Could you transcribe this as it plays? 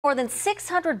More than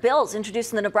 600 bills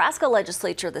introduced in the Nebraska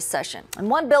Legislature this session. And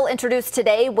one bill introduced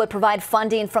today would provide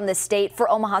funding from the state for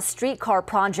Omaha's streetcar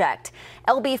project.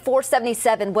 LB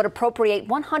 477 would appropriate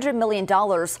 $100 million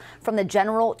from the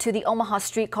general to the Omaha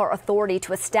Streetcar Authority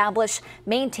to establish,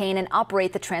 maintain, and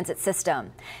operate the transit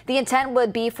system. The intent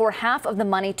would be for half of the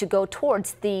money to go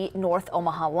towards the North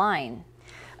Omaha line.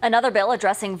 Another bill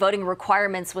addressing voting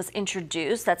requirements was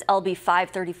introduced. That's LB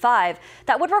 535.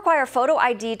 That would require photo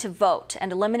ID to vote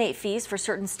and eliminate fees for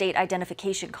certain state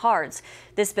identification cards.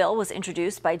 This bill was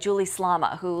introduced by Julie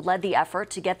Slama, who led the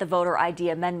effort to get the voter ID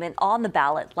amendment on the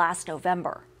ballot last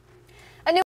November.